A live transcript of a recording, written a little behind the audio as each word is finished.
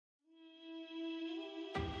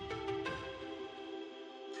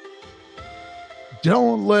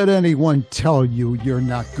Don't let anyone tell you you're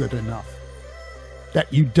not good enough,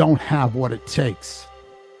 that you don't have what it takes,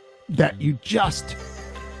 that you just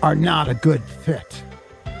are not a good fit,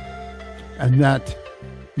 and that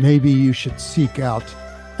maybe you should seek out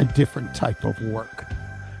a different type of work.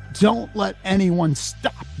 Don't let anyone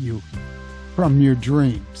stop you from your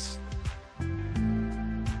dreams.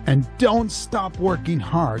 And don't stop working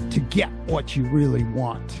hard to get what you really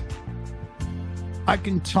want. I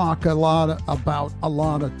can talk about a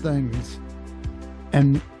lot of things,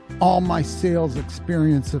 and all my sales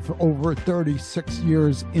experience of over 36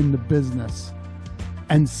 years in the business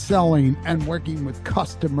and selling and working with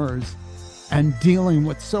customers and dealing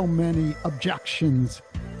with so many objections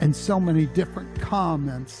and so many different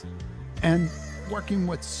comments and working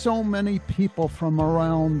with so many people from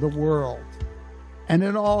around the world. And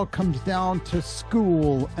it all comes down to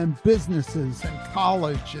school and businesses and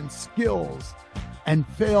college and skills and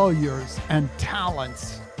failures and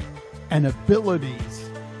talents and abilities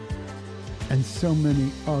and so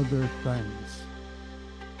many other things.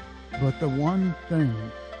 But the one thing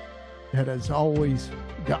that has always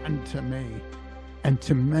gotten to me and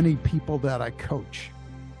to many people that I coach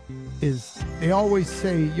is they always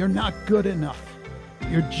say, you're not good enough.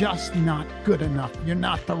 You're just not good enough. You're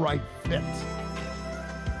not the right fit.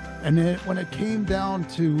 And when it came down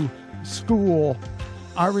to school,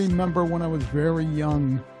 I remember when I was very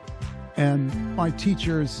young and my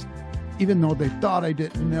teachers, even though they thought I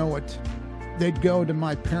didn't know it, they'd go to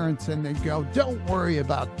my parents and they'd go, don't worry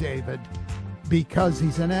about David because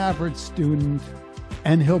he's an average student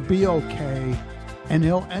and he'll be okay and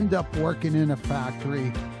he'll end up working in a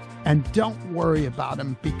factory, and don't worry about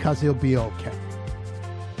him because he'll be okay.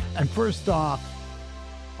 And first off,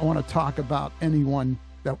 I want to talk about anyone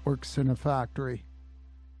that works in a factory,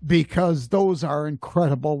 because those are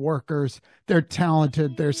incredible workers. They're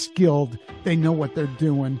talented, they're skilled, they know what they're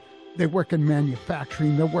doing. They work in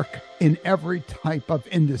manufacturing, they work in every type of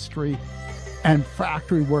industry, and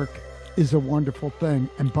factory work is a wonderful thing.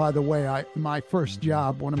 And by the way, one of my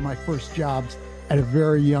first jobs at a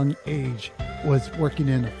very young age was working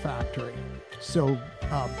in a factory. So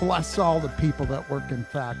bless all the people that work in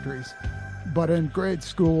factories. But in grade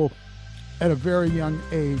school, at a very young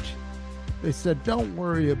age, they said, don't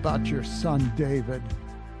worry about your son, David,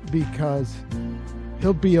 because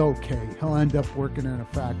he'll be okay. He'll end up working in a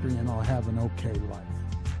factory and he'll have an okay life.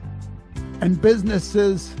 And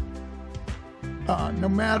businesses, no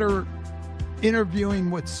matter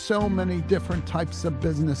interviewing with so many different types of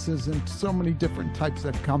businesses and so many different types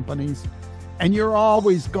of companies, and you're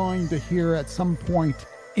always going to hear at some point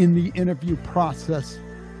in the interview process,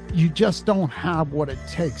 you just don't have what it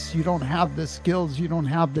takes. You don't have the skills. You don't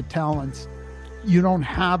have the talents. You don't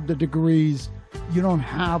have the degrees. You don't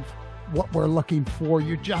have what we're looking for.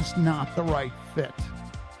 You're just not the right fit.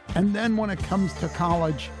 And then when it comes to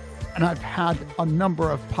college, and I've had a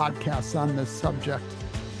number of podcasts on this subject,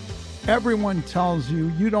 everyone tells you,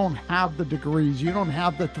 you don't have the degrees. You don't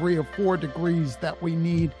have the 3 or 4 degrees that we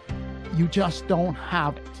need. You just don't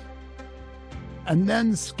have it. And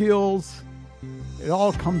then skills. It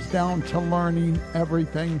all comes down to learning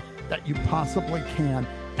everything that you possibly can.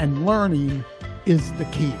 And learning is the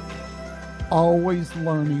key. Always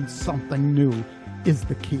learning something new is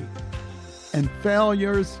the key. And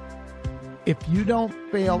failures, if you don't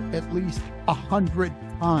fail at least 100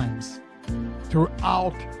 times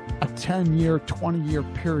throughout a 10-year, 20-year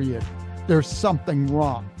period, there's something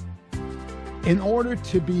wrong. In order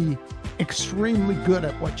to be extremely good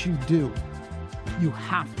at what you do, you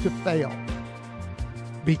have to fail.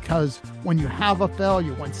 Because when you have a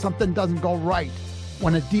failure, when something doesn't go right,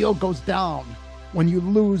 when a deal goes down, when you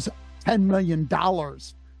lose $10 million,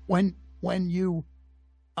 when you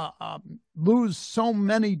lose so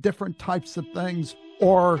many different types of things,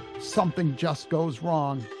 or something just goes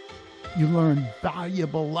wrong, you learn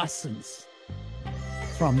valuable lessons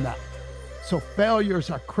from that. So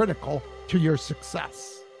failures are critical to your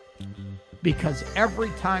success. Because every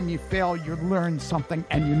time you fail, you learn something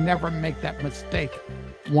and you never make that mistake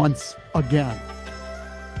once again.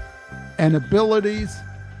 And abilities,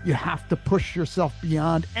 you have to push yourself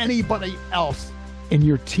beyond anybody else in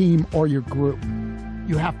your team or your group.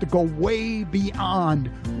 You have to go way beyond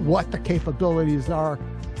what the capabilities are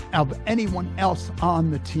of anyone else on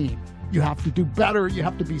the team. You have to do better, you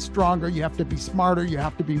have to be stronger, you have to be smarter, you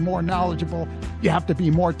have to be more knowledgeable, you have to be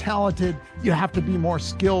more talented, you have to be more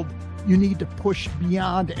skilled. You need to push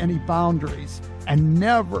beyond any boundaries and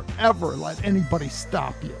never, ever let anybody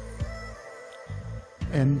stop you.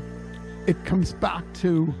 And it comes back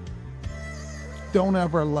to, don't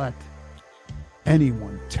ever let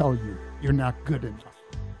anyone tell you you're not good enough.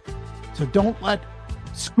 So don't let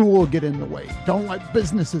school get in the way. Don't let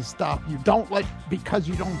businesses stop you. Don't let, because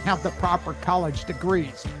you don't have the proper college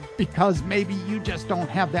degrees, because maybe you just don't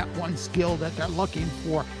have that one skill that they're looking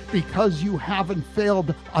for, because you haven't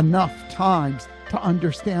failed enough times to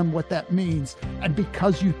understand what that means, and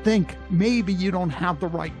because you think maybe you don't have the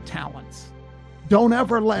right talents. Don't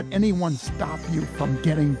ever let anyone stop you from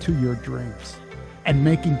getting to your dreams and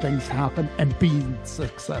making things happen and being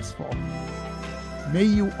successful. May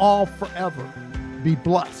you all forever be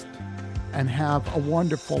blessed and have a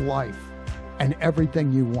wonderful life and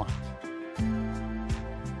everything you want.